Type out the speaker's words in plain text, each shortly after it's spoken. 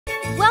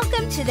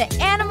to the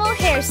Animal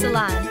Hair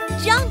Salon,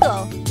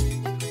 Jungle!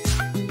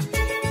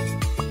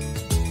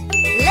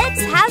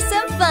 Let's have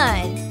some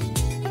fun!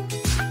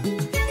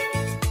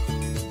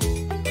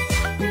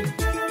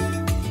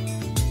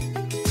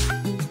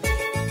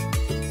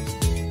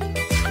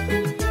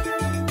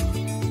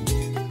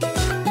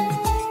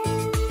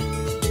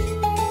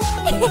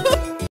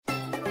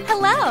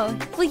 Hello!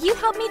 Will you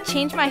help me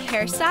change my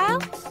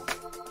hairstyle?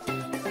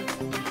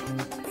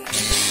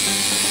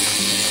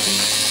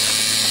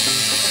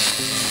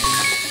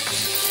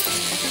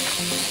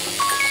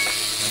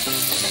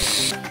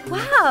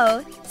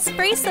 Wow!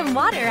 Spray some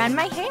water on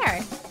my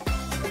hair.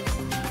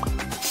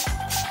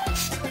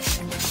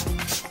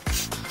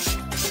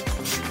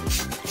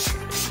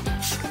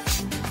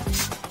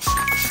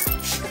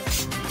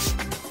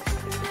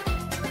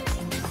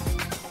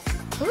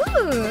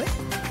 Ooh!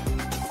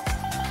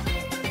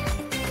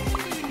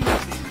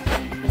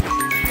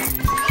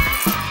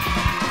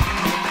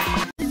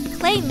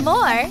 Play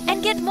more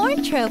and get more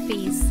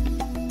trophies.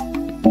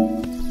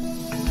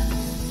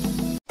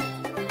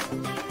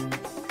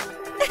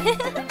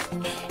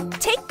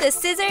 Take the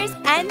scissors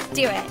and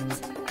do it.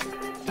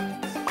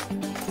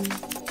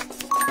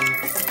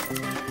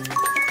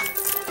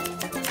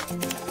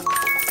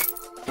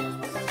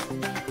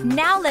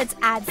 Now let's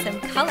add some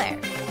color.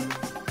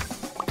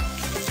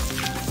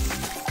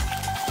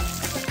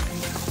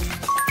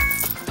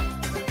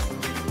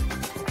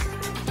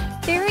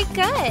 Very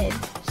good.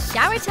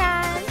 Shower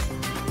time.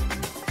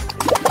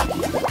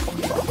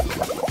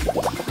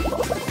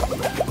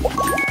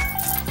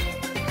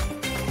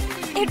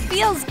 It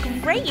feels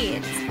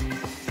great!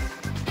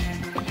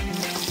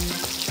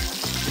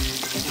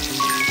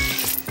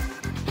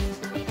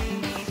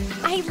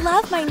 I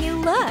love my new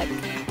look!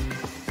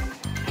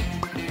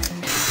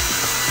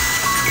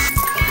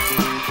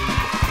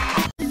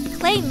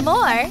 Play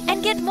more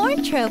and get more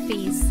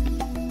trophies!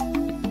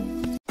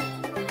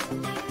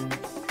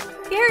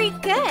 Very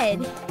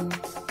good!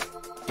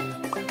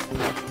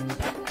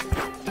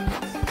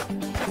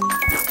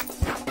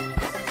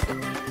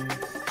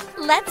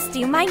 Let's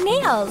do my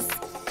nails!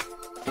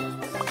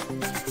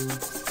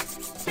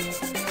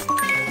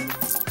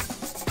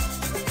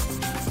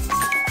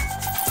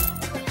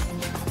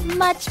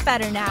 Much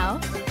better now.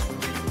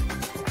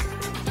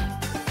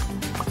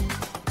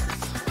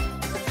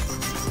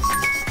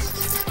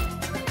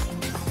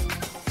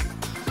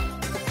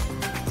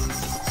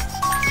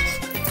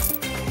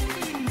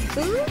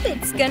 Ooh,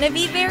 it's gonna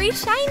be very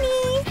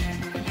shiny.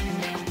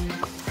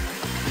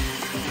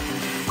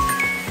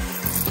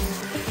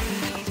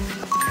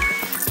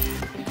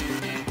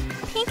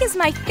 Pink is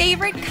my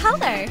favorite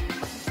color.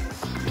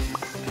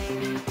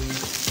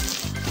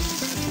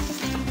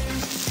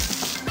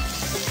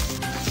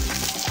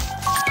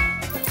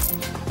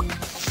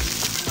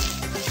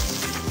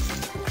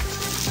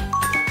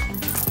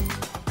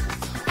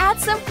 Add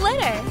some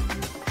glitter.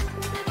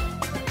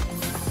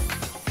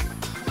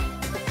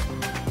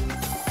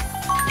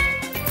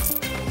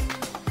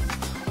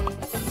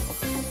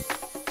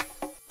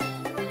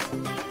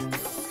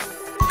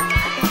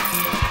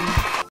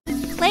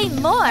 Play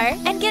more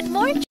and get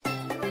more. Yay!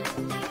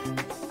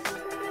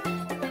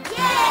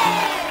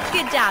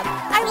 Good job.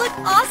 I look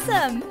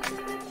awesome.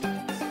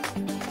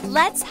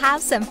 Let's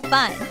have some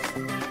fun.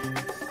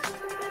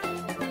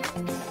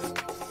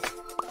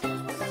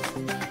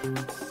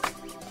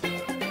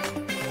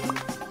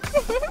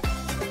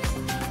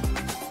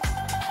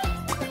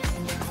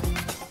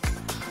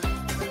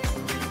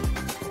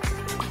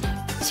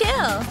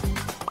 Chill.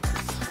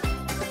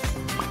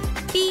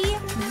 Be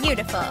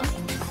beautiful.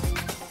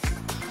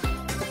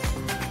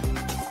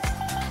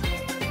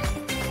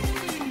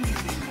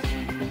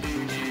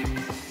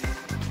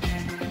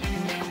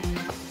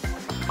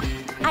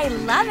 I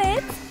love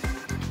it.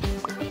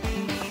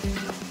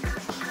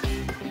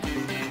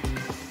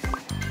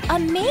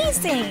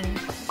 Amazing.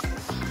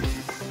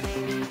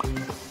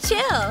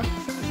 Chill.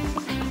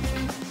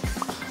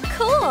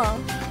 Cool.